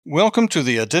Welcome to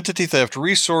the Identity Theft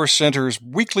Resource Center's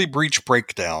weekly breach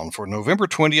breakdown for November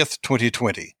 20th,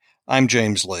 2020. I'm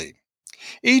James Lee.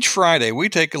 Each Friday, we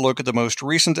take a look at the most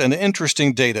recent and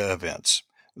interesting data events.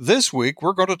 This week,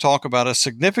 we're going to talk about a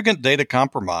significant data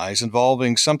compromise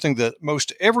involving something that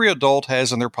most every adult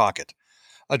has in their pocket,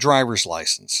 a driver's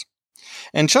license.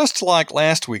 And just like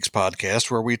last week's podcast,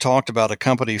 where we talked about a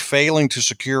company failing to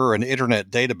secure an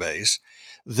internet database,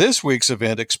 this week's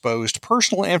event exposed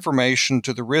personal information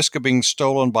to the risk of being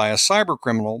stolen by a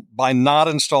cybercriminal by not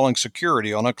installing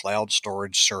security on a cloud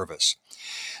storage service.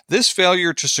 This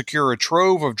failure to secure a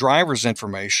trove of driver's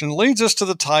information leads us to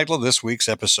the title of this week's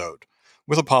episode.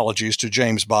 With apologies to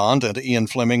James Bond and Ian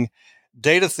Fleming,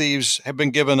 data thieves have been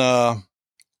given a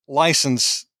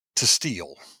license to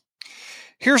steal.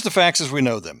 Here's the facts as we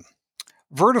know them.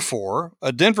 Vertafore,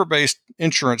 a Denver-based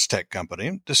insurance tech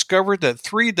company, discovered that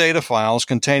 3 data files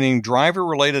containing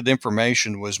driver-related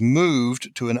information was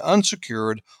moved to an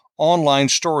unsecured online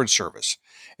storage service.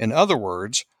 In other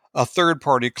words, a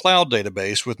third-party cloud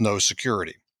database with no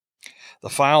security. The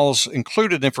files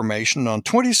included information on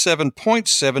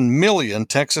 27.7 million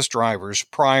Texas drivers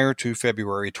prior to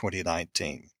February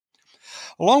 2019.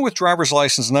 Along with driver's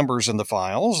license numbers in the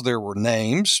files, there were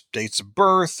names, dates of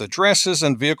birth, addresses,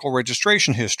 and vehicle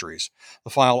registration histories. The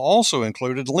file also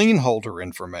included lien holder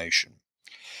information.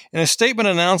 In a statement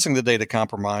announcing the data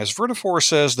compromise, Vertafore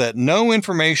says that no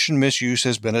information misuse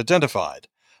has been identified.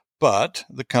 But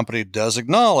the company does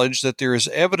acknowledge that there is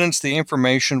evidence the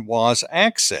information was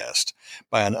accessed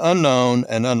by an unknown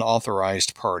and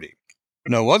unauthorized party.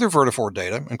 No other Vertafore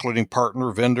data, including partner,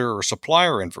 vendor, or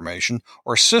supplier information,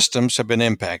 or systems have been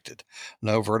impacted.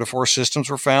 No Vertafore systems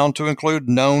were found to include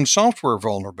known software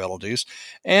vulnerabilities,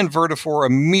 and Vertafore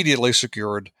immediately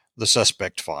secured the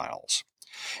suspect files.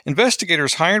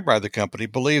 Investigators hired by the company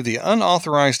believe the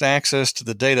unauthorized access to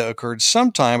the data occurred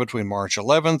sometime between March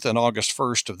 11th and August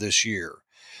 1st of this year.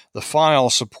 The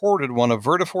file supported one of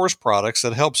Vertafore's products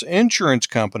that helps insurance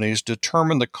companies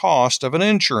determine the cost of an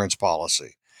insurance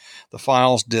policy. The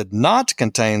files did not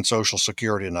contain Social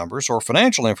Security numbers or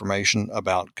financial information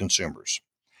about consumers.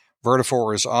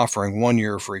 Vertafore is offering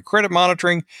 1-year free credit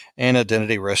monitoring and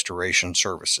identity restoration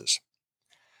services.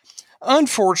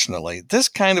 Unfortunately, this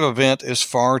kind of event is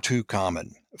far too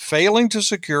common. Failing to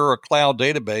secure a cloud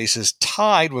database is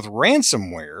tied with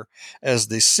ransomware as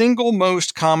the single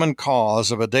most common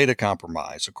cause of a data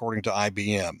compromise, according to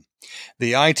IBM.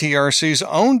 The ITRC's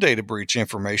own data breach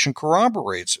information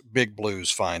corroborates Big Blue's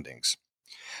findings.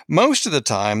 Most of the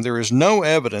time, there is no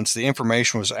evidence the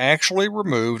information was actually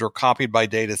removed or copied by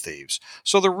data thieves,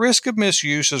 so the risk of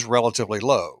misuse is relatively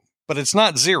low. But it's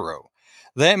not zero.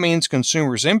 That means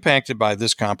consumers impacted by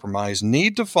this compromise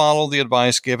need to follow the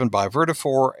advice given by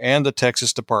Vertafore and the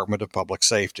Texas Department of Public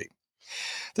Safety.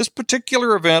 This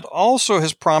particular event also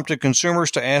has prompted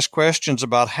consumers to ask questions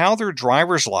about how their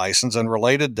driver's license and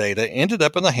related data ended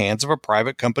up in the hands of a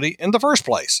private company in the first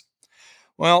place.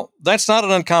 Well, that's not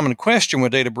an uncommon question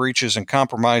when data breaches and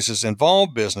compromises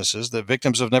involve businesses that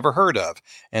victims have never heard of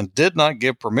and did not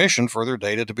give permission for their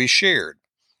data to be shared.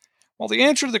 While the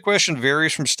answer to the question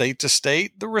varies from state to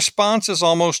state, the response is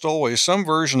almost always some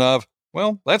version of,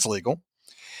 well, that's legal.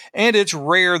 And it's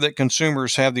rare that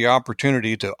consumers have the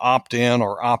opportunity to opt in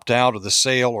or opt out of the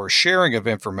sale or sharing of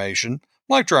information,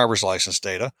 like driver's license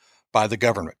data, by the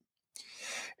government.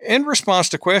 In response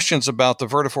to questions about the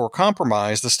Vertafore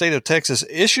compromise, the state of Texas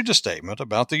issued a statement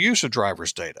about the use of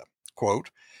driver's data.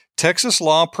 Quote, Texas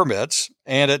law permits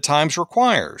and at times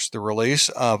requires the release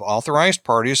of authorized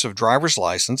parties of driver's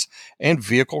license and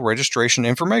vehicle registration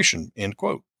information, end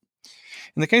quote.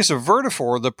 In the case of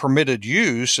Vertafore, the permitted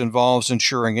use involves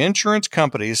ensuring insurance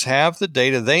companies have the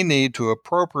data they need to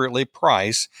appropriately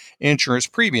price insurance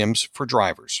premiums for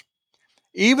drivers.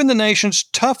 Even the nation's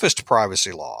toughest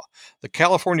privacy law, the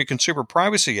California Consumer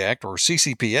Privacy Act, or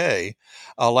CCPA,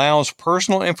 allows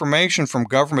personal information from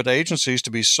government agencies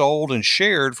to be sold and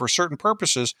shared for certain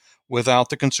purposes without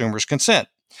the consumer's consent.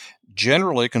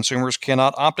 Generally, consumers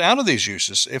cannot opt out of these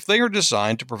uses if they are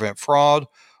designed to prevent fraud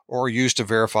or used to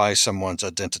verify someone's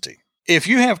identity. If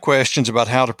you have questions about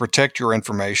how to protect your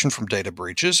information from data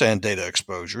breaches and data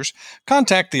exposures,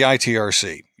 contact the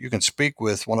ITRC. You can speak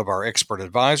with one of our expert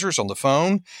advisors on the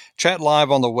phone, chat live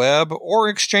on the web, or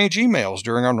exchange emails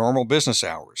during our normal business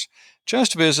hours.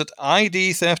 Just visit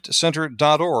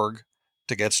idtheftcenter.org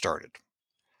to get started.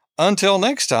 Until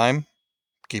next time,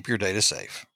 keep your data safe.